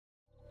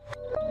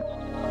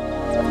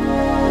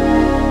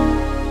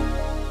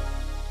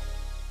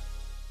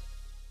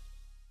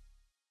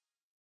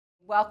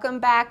Welcome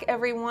back,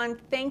 everyone.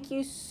 Thank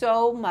you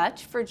so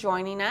much for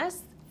joining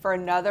us for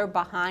another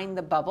Behind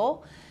the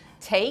Bubble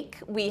take.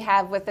 We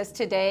have with us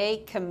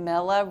today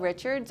Camilla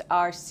Richards,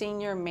 our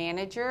Senior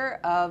Manager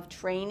of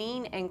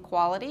Training and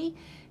Quality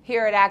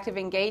here at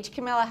ActivEngage.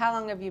 Camilla, how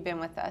long have you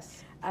been with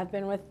us? I've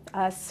been with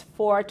us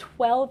for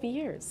 12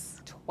 years.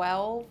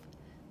 12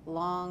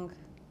 long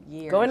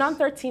years. Going on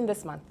 13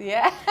 this month.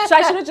 Yeah. So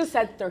I should have just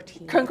said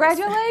 13.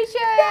 Congratulations.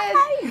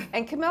 Yay!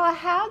 And Camilla,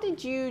 how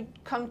did you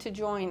come to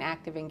join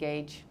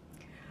ActivEngage?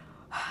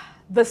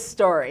 The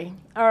story.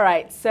 All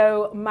right.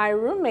 So my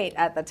roommate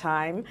at the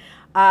time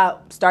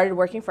started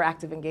working for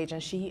ActivEngage,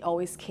 and she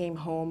always came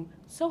home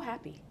so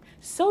happy,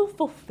 so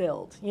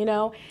fulfilled, you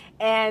know?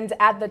 And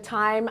at the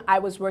time, I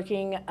was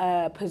working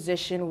a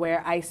position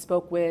where I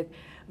spoke with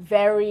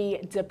very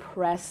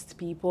depressed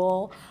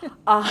people,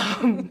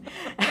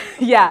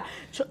 yeah,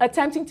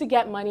 attempting to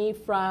get money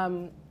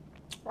from,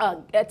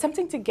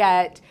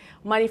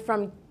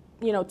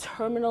 you know,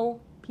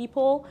 terminal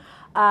people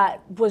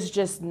was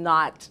just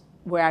not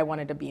where I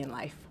wanted to be in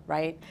life,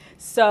 right?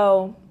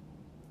 So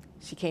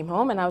she came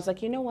home and I was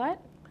like, you know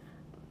what?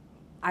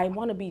 I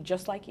want to be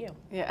just like you.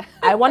 Yeah.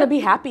 I want to be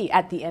happy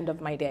at the end of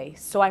my day.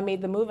 So I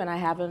made the move and I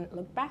haven't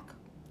looked back.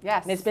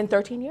 Yes. And it's been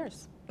 13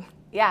 years.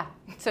 Yeah.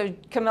 So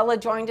Camilla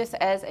joined us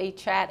as a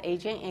chat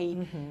agent,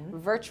 a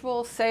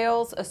virtual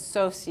sales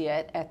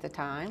associate at the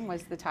time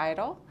was the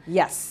title.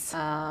 Yes.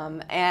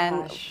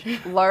 And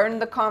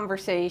learned the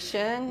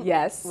conversation.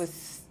 Yes.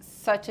 Was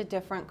such a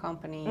different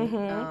company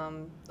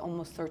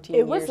almost 13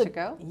 years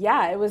ago.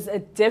 Yeah, it was a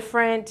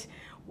different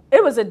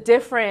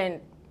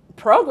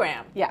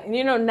program. Yeah.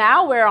 You know,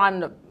 now we're on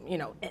the, you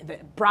know, the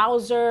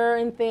browser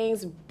and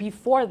things.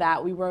 Before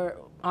that, we were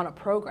on a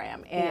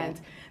program, and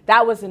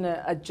that was an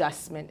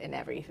adjustment in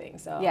everything.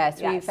 So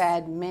yes, we've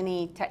had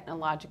many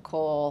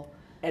technological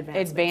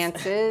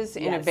advances,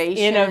 innovations.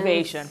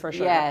 Innovation, for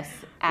sure. Yes,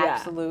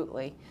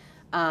 absolutely.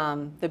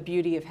 Yeah. The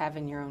beauty of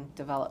having your own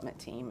development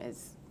team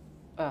is,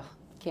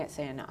 can't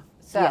say enough.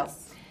 So,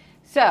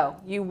 so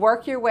you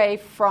work your way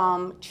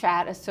from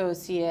chat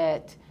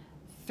associate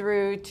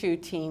through to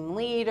team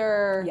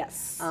leader.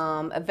 Yes.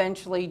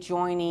 Eventually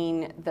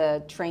joining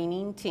the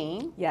training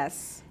team.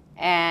 Yes.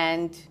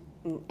 And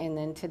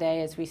then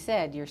today, as we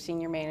said, you're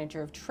senior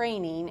manager of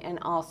training and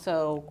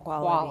also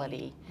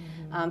quality.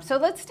 So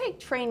let's take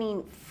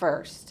training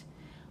first.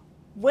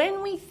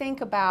 When we think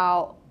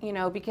about, you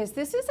know, because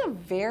this is a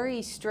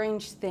very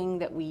strange thing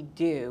that we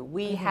do,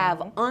 we have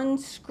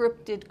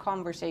unscripted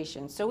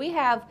conversations. So we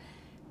have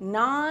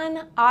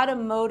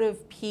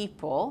non-automotive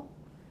people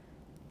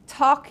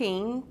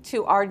talking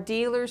to our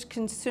dealers,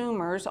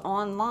 consumers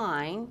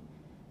online,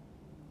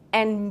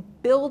 and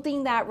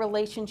building that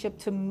relationship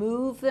to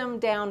move them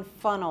down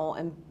funnel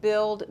and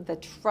build the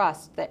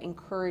trust that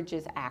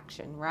encourages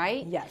action,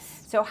 right?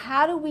 Yes. So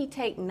how do we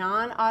take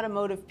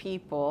non-automotive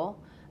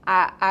people?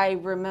 I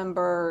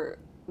remember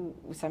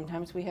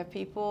sometimes we have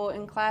people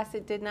in class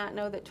that did not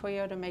know that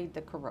Toyota made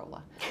the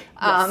Corolla.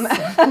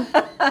 Yes.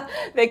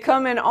 They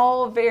come in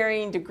all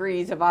varying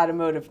degrees of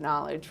automotive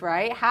knowledge,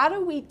 right? How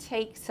do we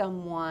take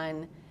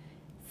someone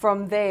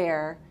from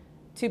there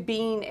to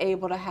being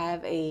able to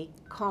have a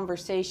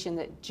conversation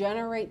that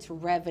generates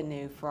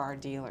revenue for our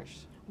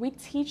dealers? We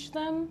teach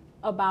them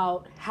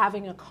about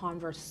having a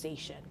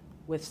conversation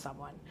with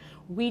someone.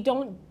 We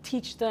don't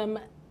teach them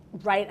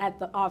right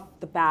off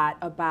the bat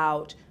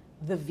about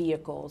the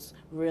vehicles,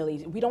 really.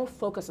 We don't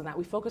focus on that.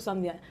 We focus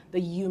on the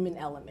human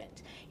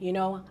element, you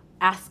know,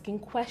 asking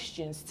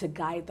questions to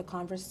guide the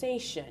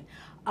conversation,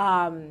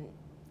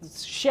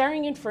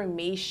 sharing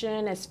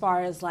information as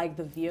far as like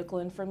the vehicle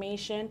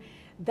information.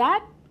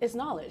 That is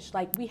knowledge.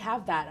 Like, we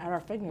have that at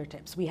our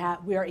fingertips. We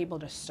are able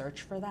to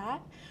search for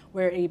that.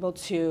 We're able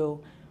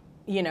to,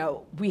 you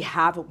know, we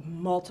have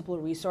multiple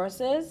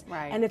resources,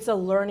 and it's a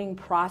learning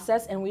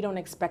process, and we don't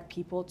expect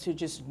people to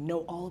just know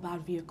all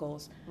about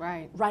vehicles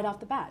right off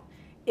the bat.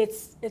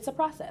 It's a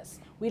process.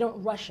 We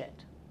don't rush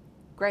it.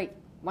 Great.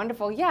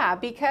 Wonderful. Yeah,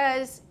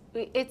 because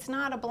it's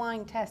not a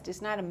blind test.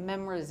 It's not a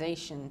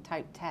memorization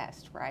type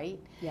test, right?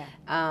 Yeah.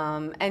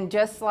 And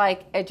just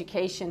like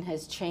education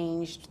has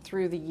changed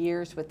through the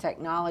years with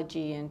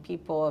technology, and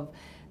people have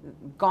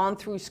gone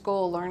through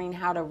school learning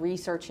how to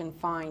research and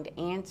find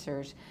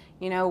answers,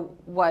 you know,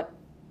 what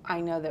I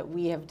know that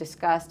we have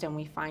discussed and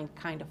we find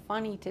kind of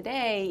funny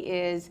today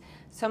is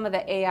some of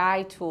the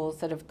AI tools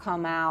that have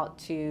come out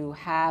to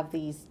have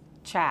these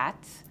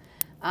chats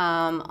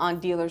on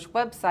dealers'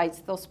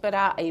 websites. They'll spit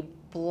out a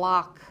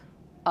block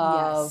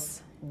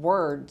of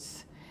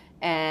words,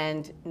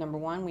 and number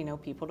one, we know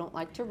people don't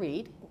like to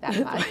read that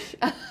much.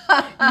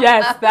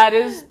 Yes, that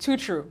is too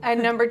true.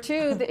 And number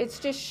two, it's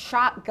just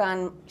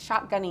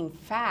shotgunning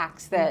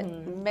facts that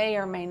may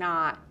or may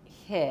not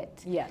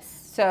hit. Yes.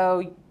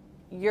 So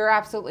you're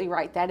absolutely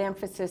right. That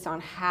emphasis on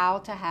how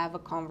to have a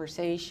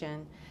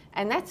conversation,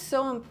 and that's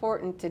so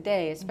important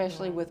today,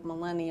 especially with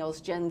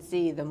millennials, Gen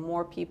Z. The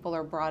more people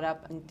are brought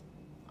up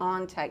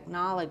on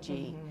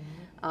technology.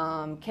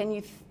 Can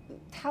you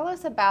tell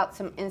us about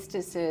some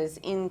instances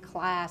in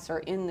class or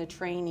in the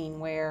training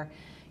where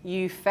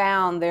you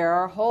found there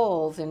are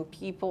holes in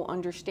people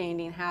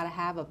understanding how to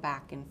have a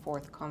back and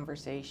forth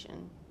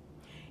conversation?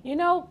 You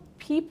know,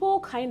 people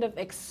kind of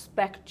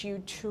expect you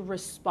to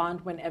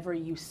respond whenever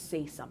you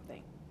say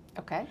something.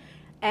 Okay.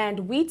 And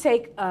we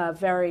take a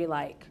very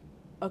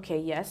okay,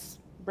 yes,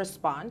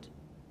 respond,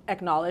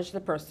 acknowledge the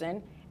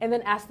person, and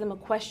then ask them a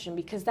question,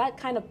 because that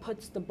kind of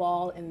puts the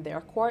ball in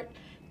their court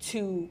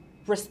to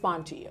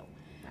respond to you.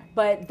 Right.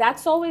 But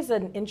that's always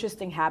an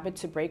interesting habit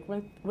to break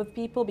with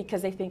people,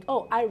 because they think,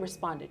 oh, I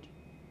responded.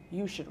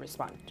 You should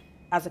respond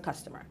as a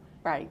customer.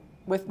 Right.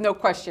 With no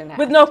question asked.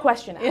 With no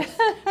question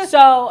asked.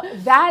 So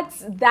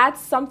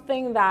that's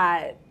something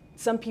that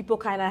some people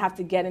kind of have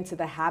to get into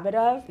the habit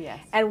of. Yes.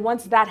 And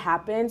once that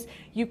happens,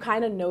 you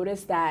kind of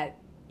notice that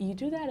you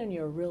do that in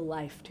your real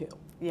life too.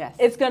 Yes.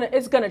 It's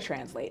gonna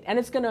translate, and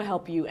it's gonna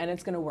help you, and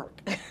it's gonna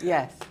work.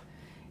 Yes.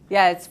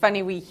 Yeah, it's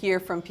funny, we hear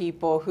from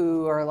people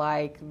who are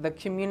like, the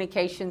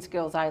communication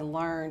skills I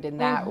learned in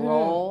that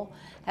role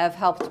have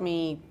helped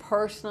me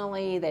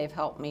personally, they've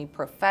helped me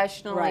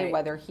professionally,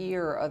 whether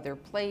here or other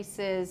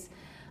places.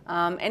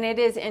 And it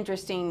is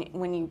interesting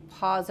when you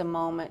pause a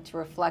moment to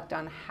reflect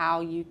on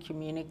how you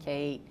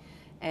communicate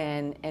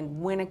and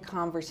when a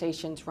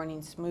conversation's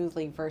running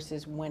smoothly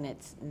versus when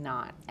it's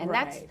not. And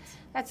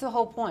that's the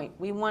whole point.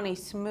 We want a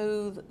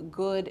smooth,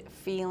 good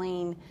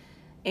feeling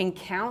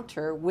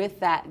encounter with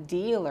that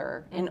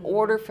dealer in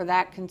order for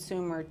that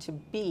consumer to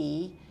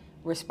be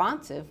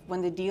responsive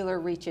when the dealer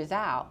reaches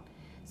out.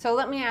 So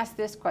let me ask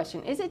this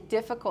question. Is it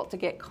difficult to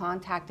get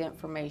contact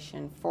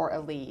information for a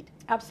lead?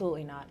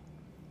 Absolutely not.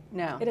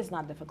 No. It is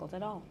not difficult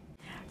at all.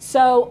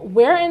 So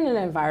we're in an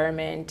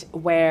environment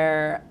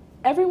where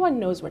everyone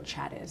knows what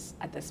chat is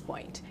at this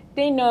point.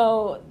 They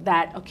know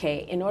that,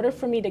 okay, in order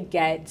for me to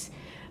get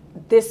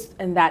this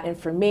and that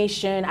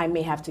information, I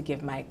may have to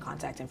give my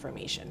contact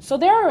information. So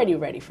they're already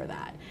ready for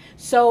that.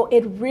 So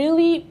it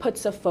really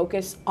puts a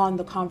focus on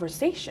the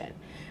conversation.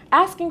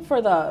 Asking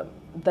for the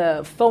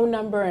phone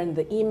number and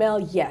the email,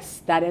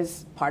 yes, that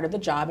is part of the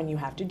job, and you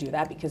have to do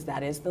that because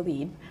that is the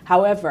lead.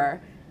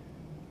 However,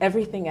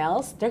 everything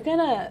else, they're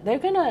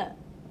gonna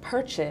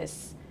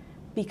purchase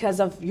because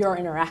of your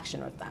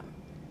interaction with them.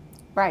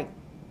 Right.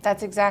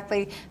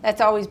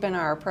 That's always been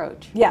our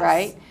approach. Yes,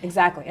 right?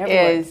 Exactly.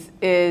 Is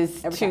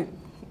to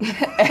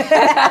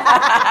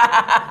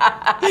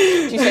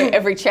did you say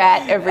every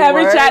chat, every word?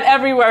 Every chat,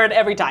 every word,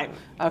 every time.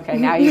 Okay,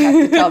 now you have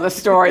to tell the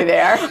story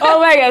there. Oh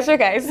my gosh,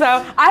 okay. So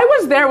I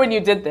was there when you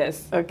did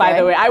this, by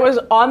the way. I was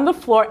on the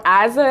floor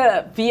as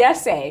a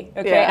VSA,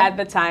 at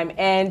the time,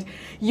 and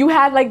you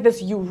had like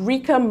this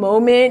eureka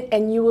moment,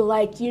 and you were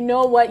like, you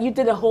know what, you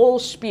did a whole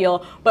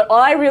spiel, but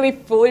all I really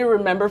fully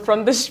remember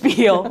from the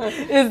spiel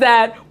is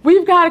that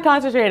we've got to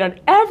concentrate on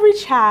every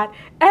chat,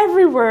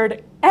 every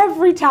word,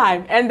 every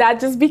time, and that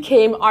just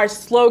became our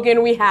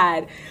slogan. We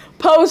had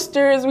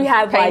posters, we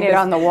had painted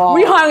on the wall.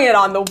 We hung it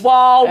on the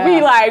wall.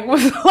 Yeah. We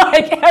was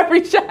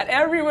every chat,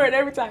 every word,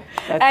 every time.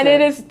 And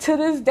it is to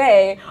this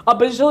day, a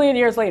bajillion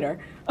years later.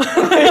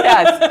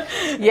 Yes.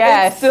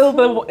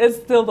 It's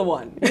still the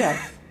one.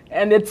 Yes.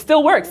 And it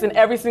still works in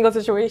every single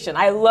situation.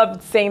 I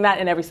love saying that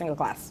in every single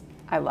class.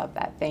 I love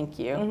that. Thank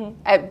you.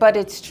 But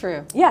it's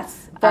true.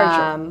 Yes, very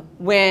true.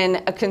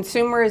 When a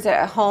consumer is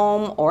at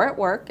home or at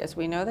work, as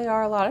we know they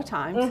are a lot of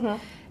times,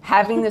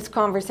 having this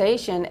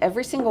conversation,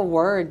 every single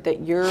word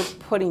that you're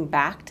putting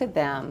back to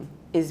them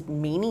is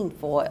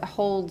meaningful. It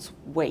holds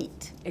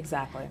weight.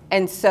 Exactly.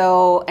 And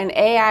so an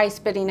AI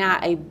spitting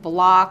out a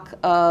block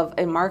of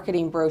a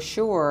marketing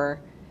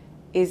brochure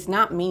is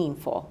not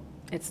meaningful.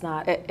 It's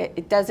not.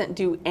 It doesn't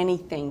do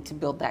anything to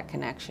build that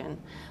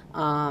connection.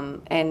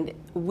 And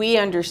we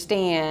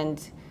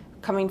understand,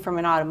 coming from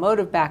an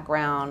automotive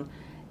background,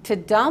 to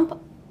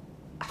dump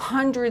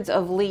hundreds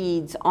of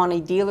leads on a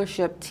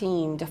dealership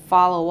team to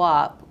follow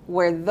up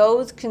where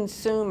those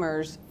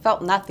consumers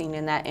felt nothing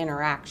in that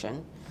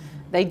interaction.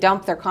 They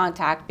dump their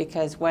contact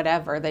because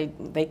whatever,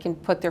 they can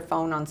put their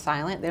phone on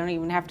silent. They don't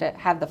even have to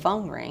have the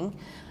phone ring,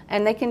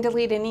 and they can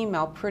delete an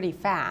email pretty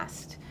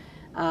fast.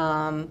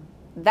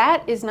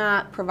 That is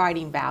not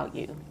providing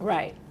value.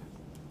 Right.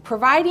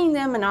 Providing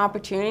them an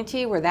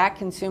opportunity where that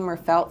consumer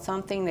felt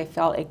something, they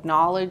felt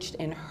acknowledged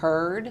and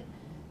heard,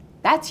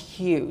 that's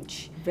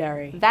huge.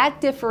 Very. That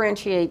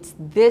differentiates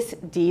this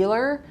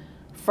dealer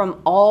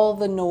from all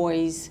the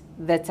noise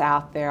that's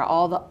out there,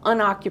 all the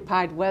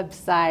unoccupied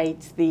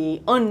websites, the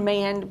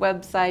unmanned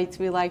websites,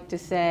 we like to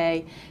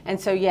say.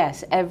 And so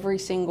yes, every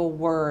single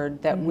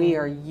word that we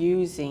are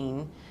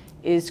using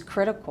is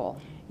critical.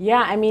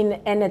 Yeah, I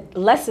mean, and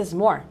less is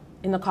more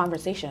in the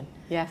conversation.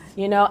 Yes.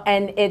 You know,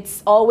 and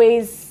it's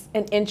always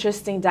an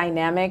interesting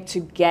dynamic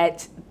to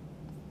get,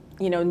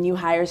 new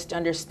hires to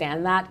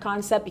understand that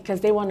concept, because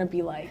they want to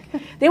be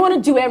they want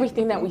to do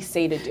everything that we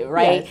say to do,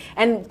 right? Yes.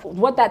 And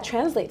what that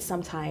translates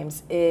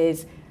sometimes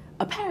is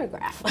a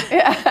paragraph.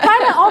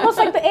 Kind of almost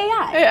like the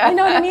AI. Yeah. You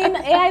know what I mean?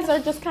 The AIs are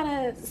just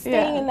kind of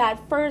staying in that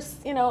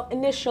first,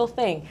 initial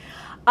thing.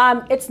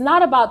 It's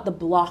not about the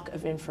block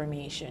of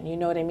information, you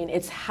know what I mean?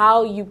 It's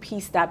how you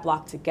piece that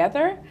block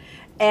together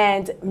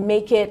and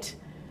make it,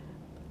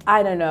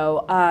 I don't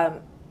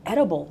know,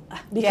 edible.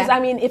 Because I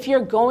mean, if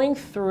you're going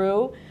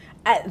through,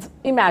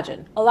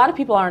 imagine, a lot of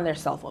people are on their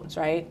cell phones,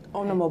 right?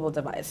 On a mobile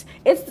device.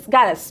 It's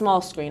got a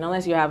small screen,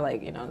 unless you have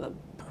like, you know, the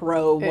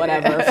Pro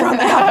whatever from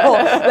Apple.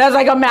 That's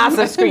like a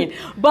massive screen.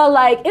 But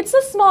like, it's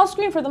a small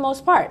screen for the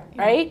most part,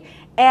 right?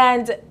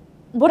 And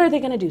what are they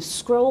going to do?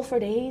 Scroll for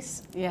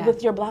days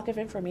with your block of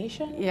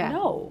information?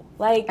 No.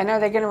 Like, and are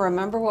they going to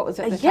remember what was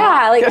at the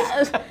top?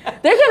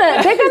 Like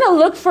they're gonna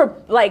look for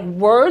like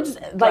words,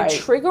 like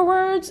trigger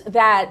words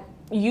that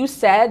you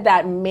said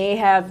that may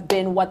have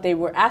been what they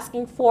were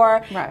asking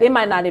for. They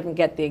might not even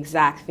get the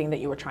exact thing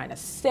that you were trying to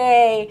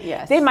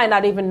say. They might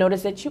not even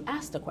notice that you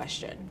asked a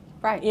question.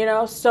 You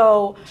know,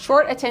 so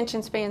short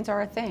attention spans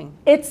are a thing.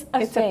 It's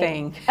a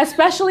thing.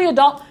 Especially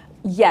adult.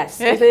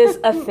 Yes, it is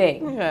a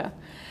thing.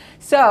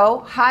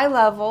 So high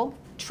level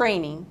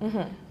training.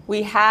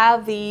 We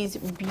have these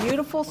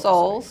beautiful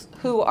souls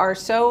who are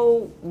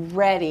so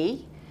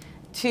ready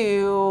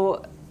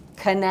to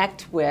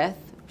connect with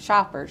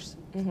shoppers,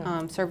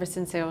 service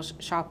and sales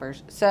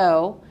shoppers.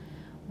 So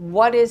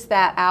what does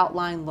that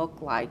outline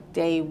look like?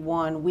 Day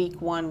 1,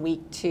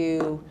 week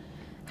 2?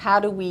 How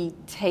do we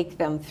take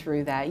them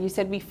through that? You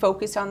said we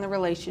focus on the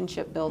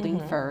relationship building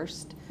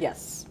first.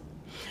 Yes.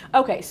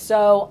 Okay,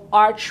 so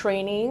our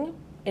training,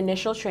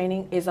 initial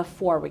training, is a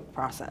 4-week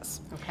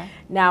process.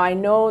 Now, I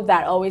know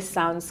that always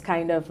sounds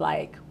kind of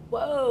like,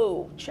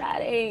 whoa,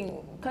 chatting,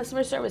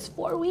 customer service,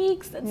 4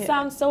 weeks? That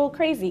sounds so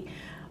crazy.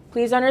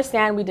 Please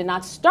understand, we did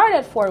not start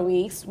at 4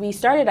 weeks. We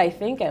started, I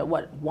think, at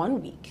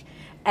 1 week.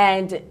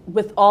 And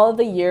with all of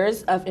the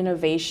years of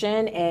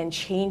innovation and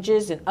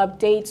changes and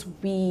updates,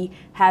 we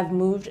have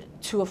moved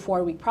to a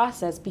 4-week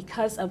process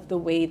because of the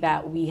way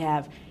that we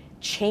have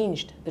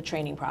changed the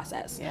training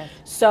process.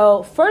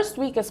 So first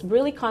week is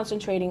really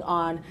concentrating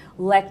on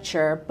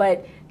lecture,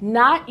 but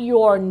not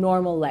your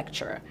normal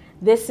lecture.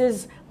 This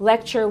is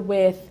lecture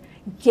with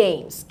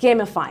games,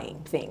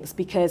 gamifying things,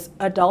 because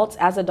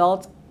as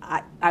adults,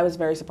 I was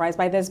very surprised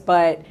by this,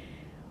 but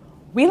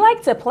we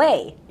like to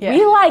play.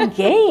 We like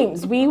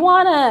games. We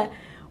wanna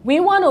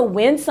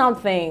win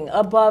something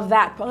above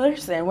that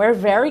person. We're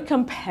very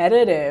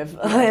competitive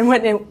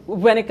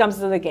when it comes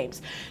to the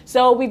games.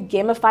 So we've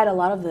gamified a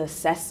lot of the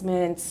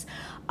assessments.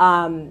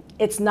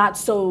 It's not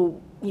so,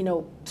 you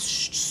know,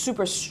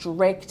 super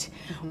strict.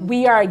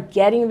 We are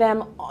getting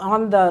them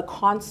on the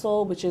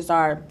console, which is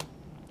our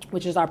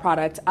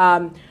product.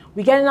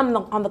 We get them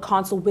on the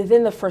console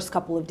within the first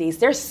couple of days.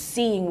 They're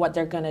seeing what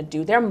they're gonna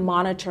do. They're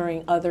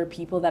monitoring other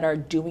people that are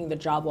doing the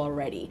job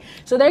already.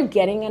 So they're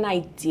getting an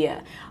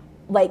idea.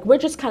 Like, we're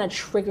just kind of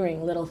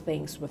triggering little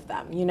things with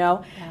them, you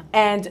know?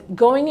 And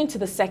going into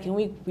the second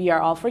week, we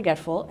are all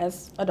forgetful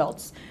as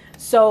adults.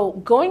 So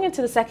going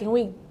into the second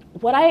week,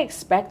 what I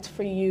expect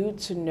for you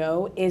to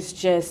know is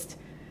just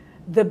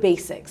the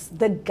basics,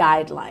 the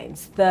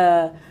guidelines,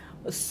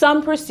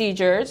 some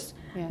procedures.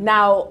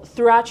 Now,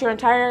 throughout your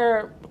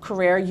entire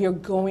career, you're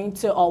going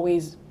to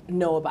always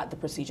know about the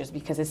procedures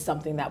because it's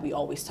something that we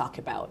always talk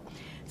about.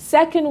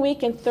 Second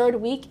week and third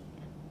week,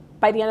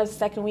 by the end of the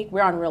second week,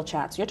 we're on real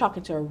chats. You're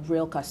talking to a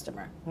real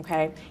customer,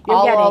 okay?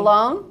 All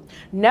alone?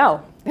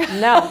 No.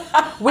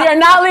 We are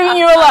not leaving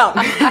you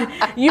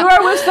alone. You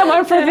are with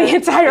someone for the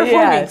entire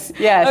 4 weeks.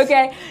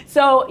 Okay?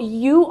 So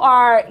you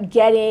are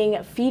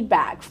getting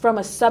feedback from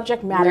a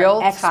subject matter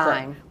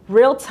expert.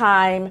 Real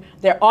time.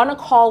 They're on a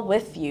call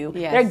with you.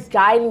 They're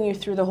guiding you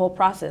through the whole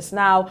process.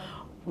 Now,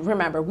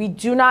 remember, we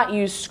do not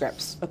use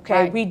scripts,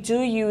 okay? We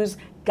do use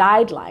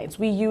guidelines.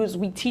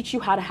 We teach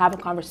you how to have a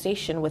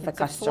conversation with a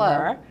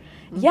customer.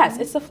 Yes,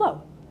 it's the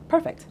flow.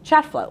 Perfect.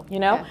 Chat flow, you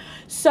know?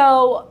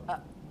 So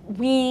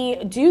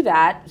we do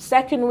that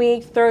second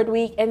week, third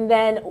week, and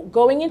then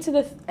going into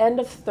the end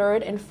of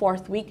third and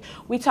fourth week,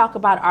 we talk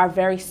about our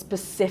very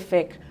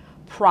specific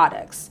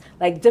products,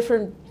 like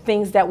different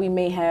things that we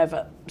may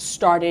have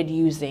started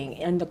using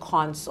in the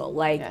console,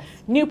 like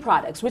new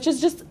products, which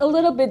is just a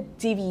little bit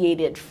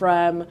deviated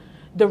from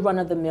the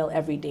run-of-the-mill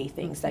everyday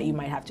things that you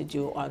might have to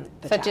do on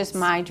the Such as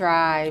My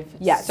Drive,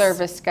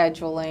 service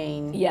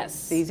scheduling,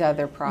 these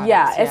other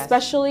products.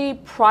 Especially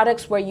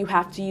products where you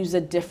have to use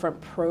a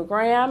different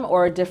program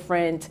or a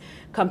different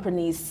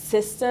company's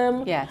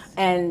system.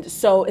 And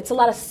so it's a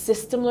lot of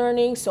system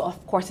learning, so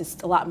of course it's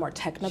a lot more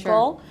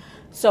technical.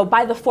 So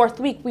by the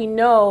fourth week, we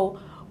know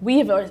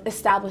we've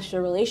established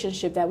a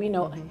relationship that we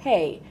know,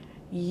 hey,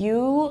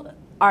 you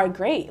are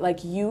great.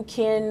 Like, you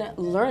can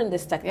learn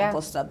this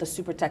technical stuff, the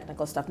super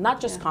technical stuff,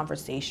 not just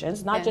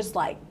conversations, not just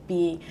like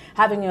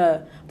having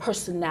a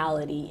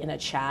personality in a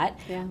chat,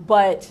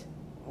 but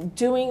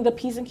doing the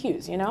P's and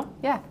Q's, you know?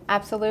 Yeah,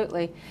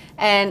 absolutely.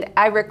 And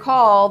I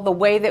recall the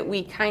way that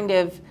we kind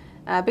of,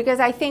 because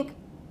I think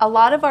a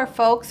lot of our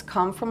folks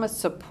come from a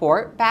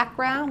support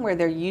background where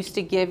they're used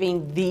to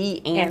giving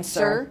the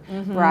answer,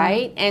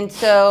 right? And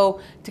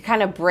so to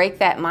kind of break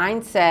that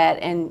mindset,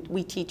 and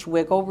we teach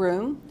wiggle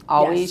room,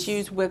 always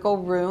use wiggle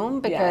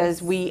room,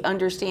 because we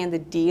understand the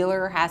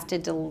dealer has to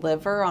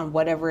deliver on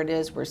whatever it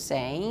is we're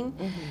saying.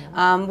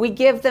 We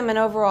give them an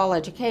overall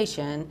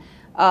education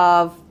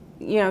of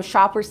you know,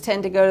 shoppers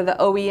tend to go to the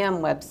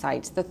OEM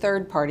websites, the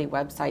third-party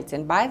websites,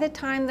 and by the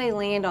time they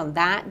land on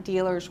that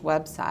dealer's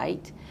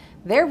website,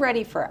 they're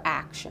ready for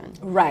action.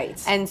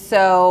 Right. And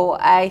so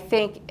I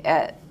think,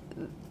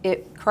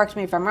 correct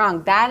me if I'm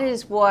wrong, that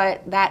is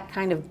what that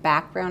kind of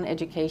background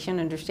education,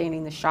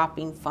 understanding the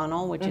shopping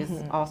funnel, which is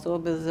also a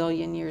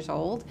bazillion years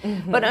old,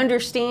 but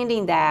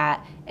understanding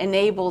that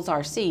enables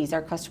our Cs,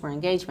 our customer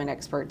engagement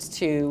experts,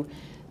 to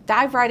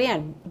dive right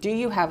in. Do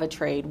you have a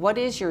trade? What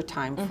is your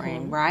time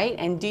frame, right?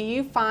 And do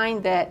you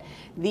find that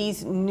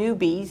these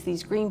newbies,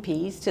 these green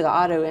peas to the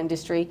auto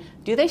industry,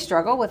 do they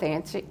struggle with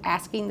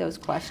asking those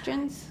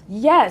questions?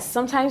 Yes,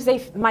 sometimes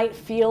they might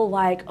feel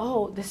like,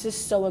 oh, this is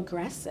so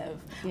aggressive.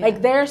 Yeah.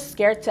 Like they're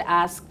scared to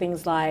ask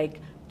things like,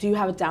 do you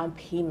have a down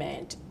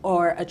payment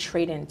or a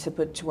trade-in to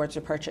put towards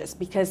your purchase,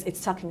 because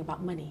it's talking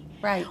about money.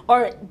 Right.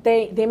 Or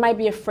they might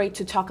be afraid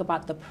to talk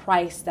about the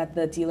price that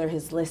the dealer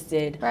has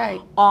listed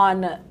Right.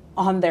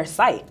 on their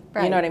site.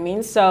 Right. You know what I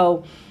mean?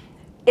 So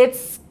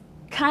it's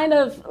kind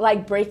of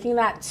like breaking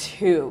that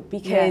too,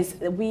 because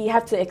we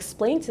have to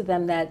explain to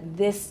them that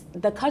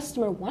the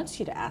customer wants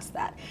you to ask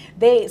that.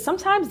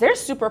 Sometimes they're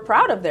super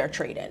proud of their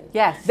trade-in.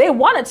 Yes. They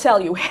want to tell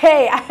you,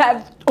 hey, I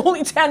have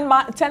only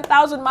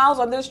 10,000 miles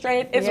on this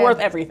trade. It's worth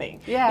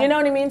everything. Yeah. You know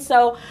what I mean?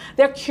 So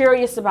they're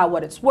curious about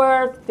what it's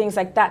worth, things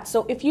like that.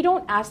 So if you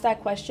don't ask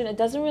that question, it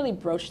doesn't really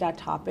broach that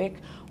topic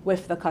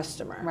with the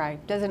customer.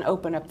 Right. Doesn't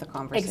open up the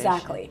conversation.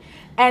 Exactly.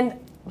 And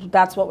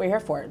that's what we're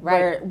here for.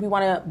 Right. We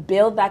want to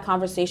build that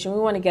conversation. We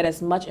want to get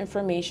as much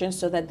information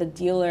so that the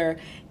dealer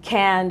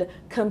can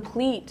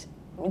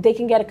they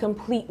can get a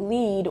complete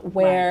lead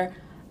where,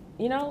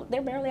 you know,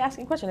 they're barely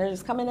asking questions. They're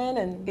just coming in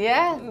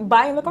and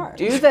buying the car.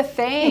 Do the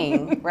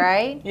thing,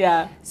 right?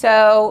 Yeah.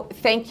 So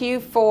thank you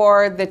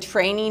for the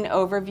training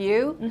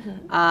overview.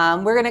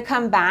 We're going to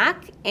come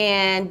back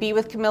and be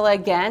with Camilla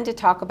again to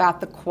talk about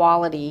the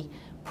quality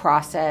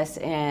process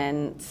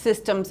and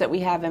systems that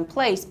we have in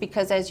place,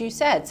 because as you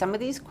said, some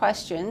of these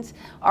questions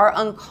are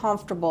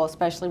uncomfortable,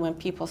 especially when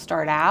people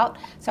start out.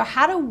 So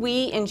how do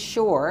we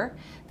ensure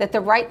that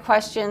the right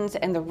questions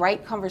and the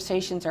right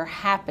conversations are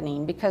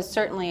happening? Because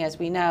certainly, as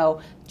we know,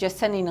 just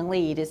sending a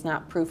lead is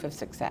not proof of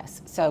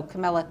success. So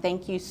Camilla,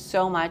 thank you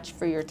so much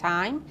for your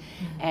time,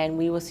 and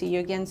we will see you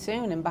again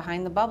soon in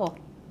Behind the Bubble.